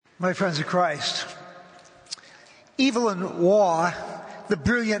My friends in Christ, Evelyn Waugh, the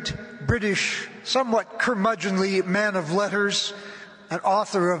brilliant British, somewhat curmudgeonly man of letters and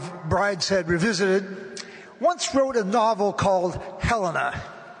author of Brideshead Revisited, once wrote a novel called Helena.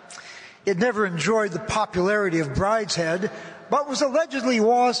 It never enjoyed the popularity of Brideshead, but was allegedly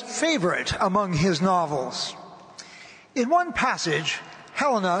Waugh's favorite among his novels. In one passage,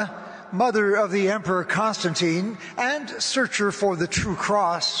 Helena, mother of the Emperor Constantine and searcher for the true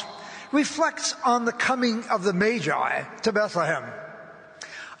cross, reflects on the coming of the Magi to Bethlehem.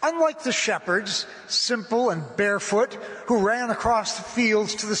 Unlike the shepherds, simple and barefoot, who ran across the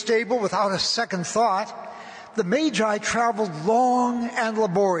fields to the stable without a second thought, the Magi traveled long and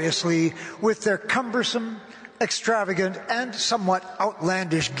laboriously with their cumbersome, extravagant, and somewhat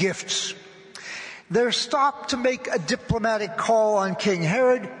outlandish gifts. Their stop to make a diplomatic call on King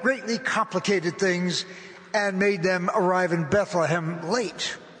Herod greatly complicated things and made them arrive in Bethlehem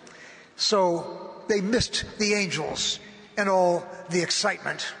late. So they missed the angels and all the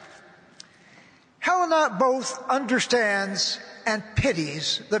excitement. Helena both understands and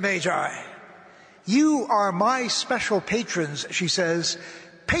pities the Magi. "You are my special patrons," she says,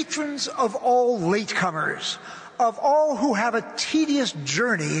 "patrons of all latecomers, of all who have a tedious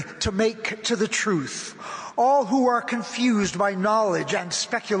journey to make to the truth, all who are confused by knowledge and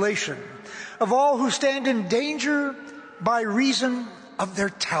speculation, of all who stand in danger by reason of their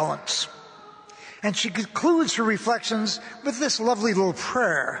talents." And she concludes her reflections with this lovely little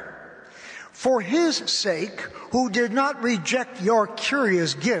prayer. "For his sake, who did not reject your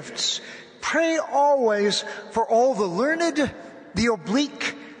curious gifts, pray always for all the learned, the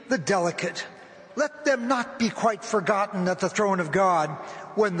oblique, the delicate. Let them not be quite forgotten at the throne of God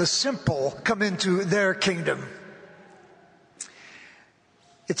when the simple come into their kingdom."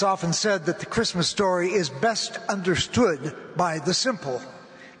 It's often said that the Christmas story is best understood by the simple.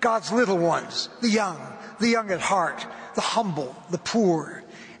 God's little ones, the young at heart, the humble, the poor.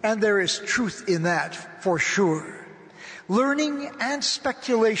 And there is truth in that for sure. Learning and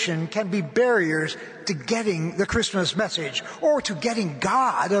speculation can be barriers to getting the Christmas message or to getting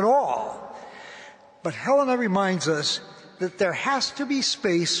God at all. But Helena reminds us that there has to be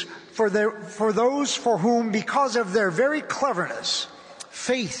space for those for whom, because of their very cleverness,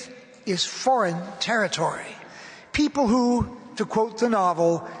 faith is foreign territory. People who, to quote the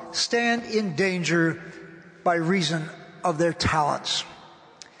novel, stand in danger by reason of their talents.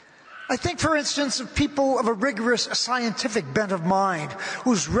 I think, for instance, of people of a rigorous scientific bent of mind,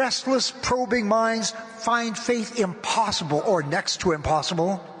 whose restless, probing minds find faith impossible or next to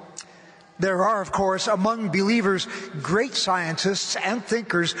impossible. There are, of course, among believers, great scientists and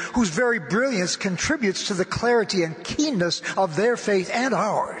thinkers whose very brilliance contributes to the clarity and keenness of their faith and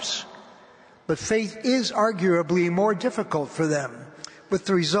ours. But faith is arguably more difficult for them, with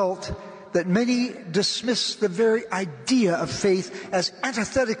the result that many dismiss the very idea of faith as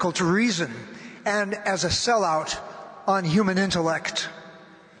antithetical to reason and as a sellout on human intellect.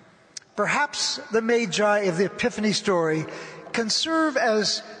 Perhaps the Magi of the Epiphany story can serve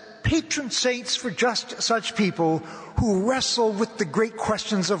as patron saints for just such people who wrestle with the great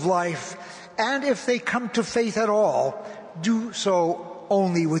questions of life, and if they come to faith at all, do so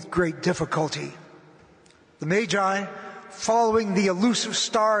only with great difficulty. The Magi, following the elusive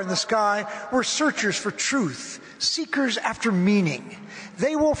star in the sky, were searchers for truth, seekers after meaning.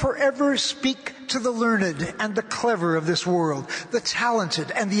 They will forever speak to the learned and the clever of this world, the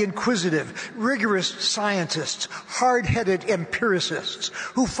talented and the inquisitive, rigorous scientists, hard-headed empiricists,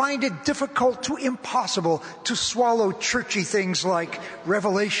 who find it difficult to impossible to swallow churchy things like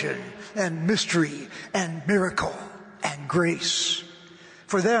revelation and mystery and miracle and grace.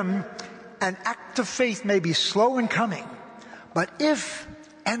 For them, an act of faith may be slow in coming, but if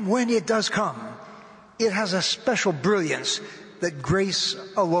and when it does come, it has a special brilliance that grace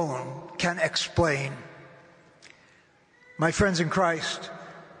alone can explain. My friends in Christ,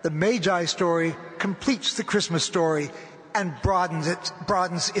 the Magi story completes the Christmas story and broadens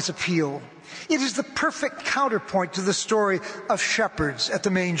its appeal. It is the perfect counterpoint to the story of shepherds at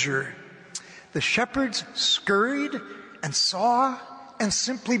the manger. The shepherds scurried and saw and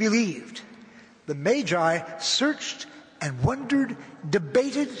simply believed. The Magi searched and wondered,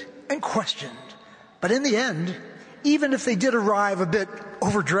 debated and questioned. But in the end, even if they did arrive a bit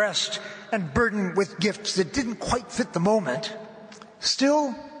overdressed and burdened with gifts that didn't quite fit the moment,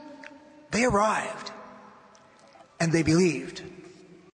 still, they arrived and they believed.